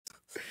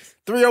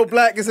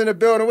30HBlack is in the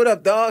building. What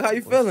up, dog? How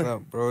you feeling? What's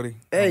up, Brody?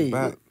 Hey, I'm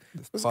back.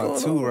 This what's part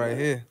going 2 on, right man?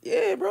 here.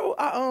 Yeah,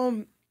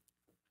 bro.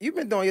 You've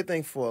been doing your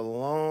thing for a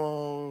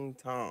long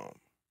time.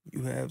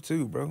 You have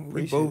too, bro.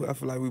 Appreciate it. I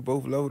feel like we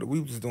both loaded. We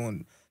was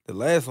doing, the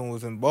last one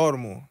was in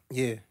Baltimore.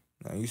 Yeah,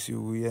 Now you see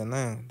where we at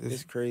now.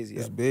 it's crazy.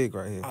 It's big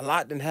right here. A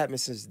lot didn't happen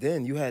since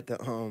then. You had the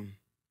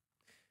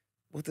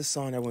what's the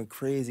song that went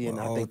crazy? And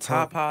I think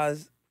Top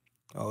Highs.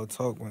 All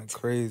talk went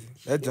crazy.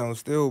 That joint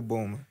still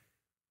booming.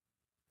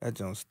 That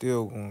joint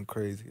still going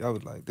crazy. I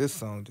was like, this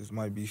song just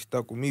might be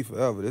stuck with me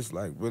forever. This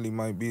like really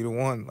might be the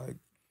one. Like,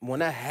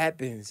 when that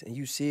happens and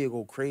you see it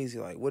go crazy,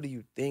 like, what are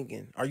you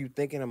thinking? Are you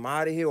thinking I'm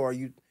out of here, or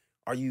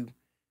are you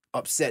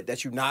upset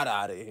that you're not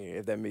out of here?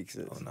 If that makes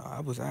sense. oh no,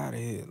 I was out of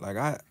here. Like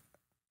I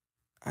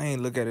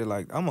ain't look at it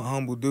like, I'm a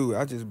humble dude.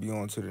 I just be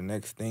on to the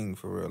next thing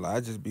for real. Like, I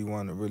just be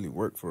wanting to really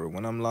work for it.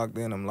 When I'm locked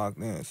in, I'm locked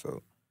in.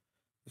 So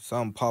if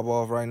something pop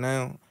off right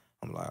now,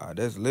 I'm like, all right,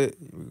 that's lit.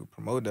 We could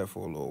promote that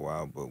for a little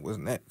while, but what's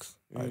next?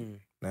 Like,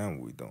 now what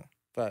we doing?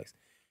 Facts.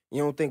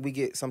 You don't think we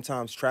get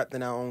sometimes trapped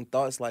in our own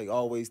thoughts, like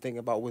always thinking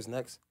about what's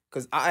next?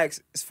 Because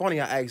it's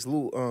funny, I asked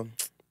Lou,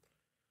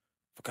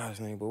 forgot his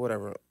name, but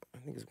whatever. I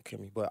think it's gonna kill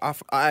me. But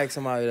I asked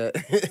somebody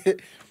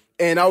that,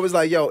 and I was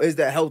like, yo, is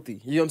that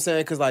healthy? You know what I'm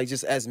saying? Because like,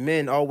 just as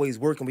men always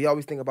working, we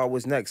always think about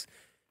what's next.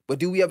 But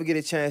do we ever get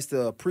a chance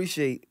to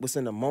appreciate what's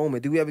in the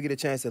moment? Do we ever get a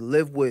chance to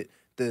live with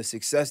the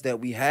success that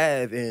we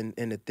have and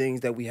the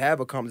things that we have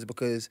accomplished?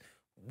 Because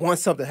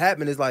once something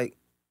happens, it's like,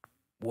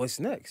 what's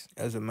next?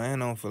 As a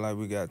man, I don't feel like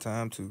we got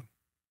time to.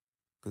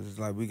 Because it's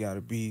like we got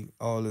to be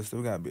all this.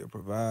 We got to be a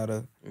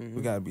provider.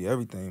 We got to be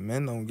everything.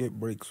 Men don't get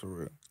breaks for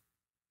real.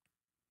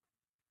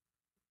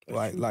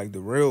 Like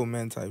the real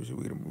men type shit,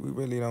 we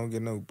really don't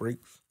get no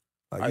breaks.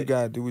 Like, you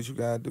got to do what you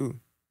got to do.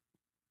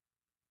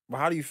 But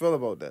how do you feel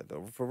about that,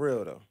 though? For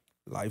real, though?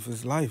 Life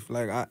is life.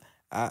 Like,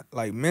 I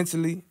like,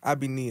 mentally, I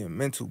be needing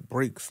mental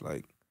breaks.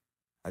 Like,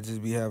 I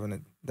just be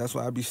having that's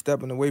why I be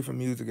stepping away from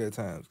music at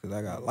times, because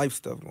I got life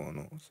stuff going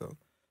on. So,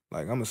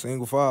 like, I'm a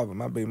single father.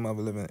 My baby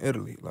mother live in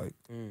Italy. Like,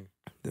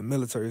 the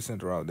military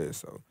center out there.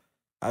 So,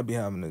 I be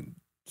having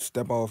to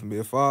step off and be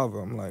a father.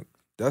 I'm like,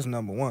 that's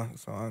number one.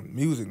 So,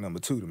 music number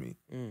 2 to me.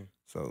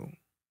 So,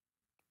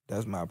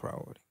 that's my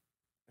priority.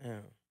 Yeah.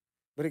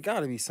 But it got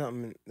to be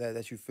something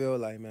that you feel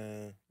like,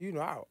 man, you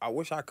know, I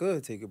wish I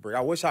could take a break.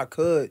 I wish I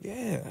could.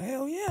 Yeah,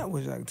 hell yeah, I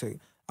wish I could take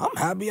it. I'm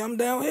happy I'm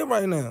down here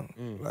right now.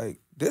 Like,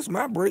 this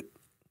my break.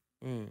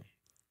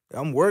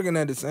 I'm working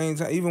at the same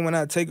time. Even when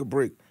I take a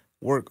break,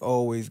 work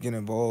always get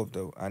involved,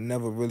 though. I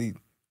never really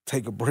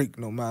take a break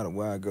no matter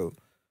where I go.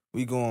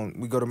 We go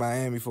to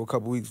Miami for a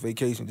couple weeks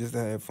vacation just to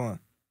have fun.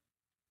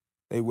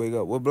 They wake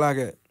up, where Black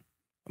at?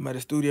 I'm at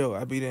the studio.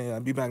 I be there. I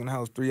be back in the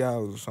house 3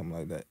 hours or something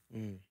like that.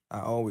 I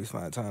always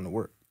find time to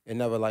work. It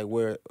never like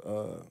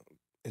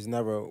it's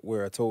never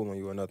wear a toll on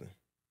you or nothing.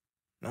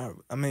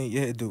 I mean,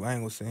 yeah, it do. I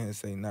ain't gonna sit here and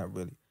say not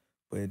really,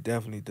 but it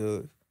definitely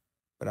does.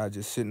 But I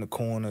just sit in the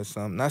corner or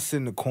something. Not sit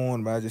in the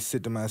corner, but I just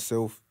sit to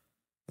myself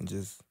and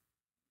just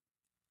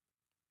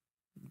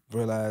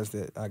realize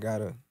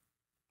that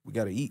we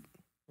gotta eat.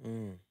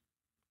 Damn.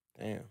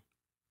 I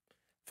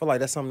feel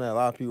like that's something that a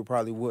lot of people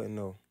probably wouldn't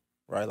know,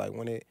 right? Like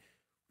when it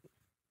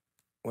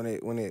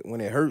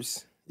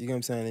hurts, you know what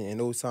I'm saying? And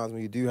those times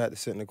when you do have to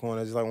sit in the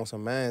corner, just like on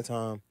some man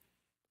time,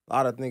 a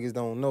lot of niggas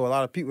don't know. A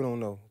lot of people don't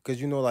know. Because,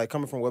 you know, like,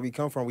 coming from where we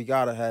come from, we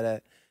gotta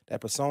have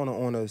that persona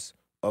on us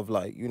of,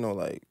 like, you know,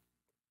 like,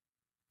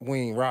 we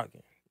ain't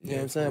rocking. You know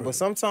what I'm saying? Right. But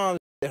sometimes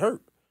it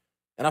hurt.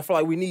 And I feel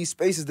like we need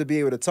spaces to be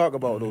able to talk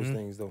about those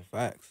things, though.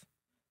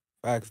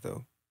 Facts,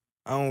 though.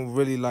 I don't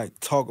really, like,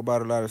 talk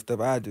about a lot of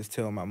stuff. I just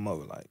tell my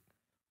mother, like,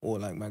 or,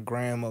 like, my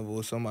grandmother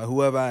or somebody,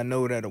 whoever I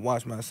know that'll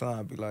watch my son,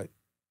 I'd be like,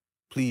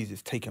 please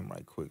just take him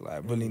right quick. Like, I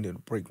really need a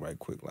break right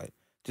quick. Like,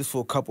 just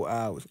for a couple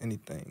hours,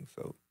 anything.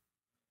 So,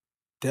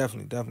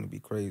 definitely be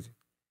crazy.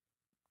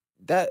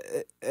 That,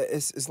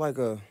 it's like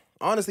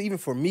honestly, even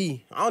for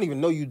me, I don't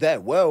even know you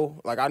that well.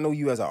 Like, I know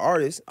you as an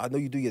artist. I know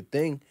you do your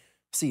thing.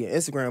 See your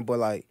Instagram, but,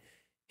 like,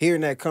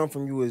 hearing that come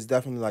from you is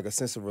definitely like a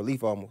sense of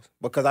relief almost.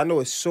 Because I know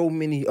it's so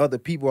many other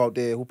people out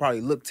there who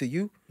probably look to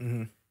you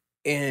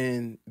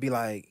and be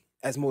like,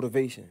 as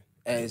motivation,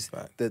 as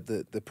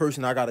the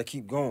person I gotta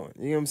keep going.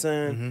 You know what I'm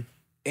saying?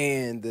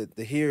 And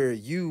to hear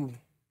you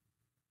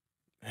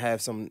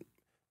have some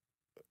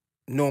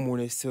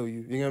normalness to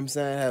you. You know what I'm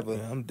saying?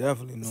 Yeah, I'm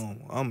definitely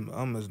normal.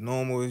 I'm as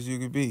normal as you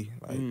could be.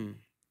 Like, I'm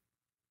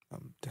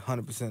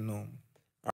 100% normal.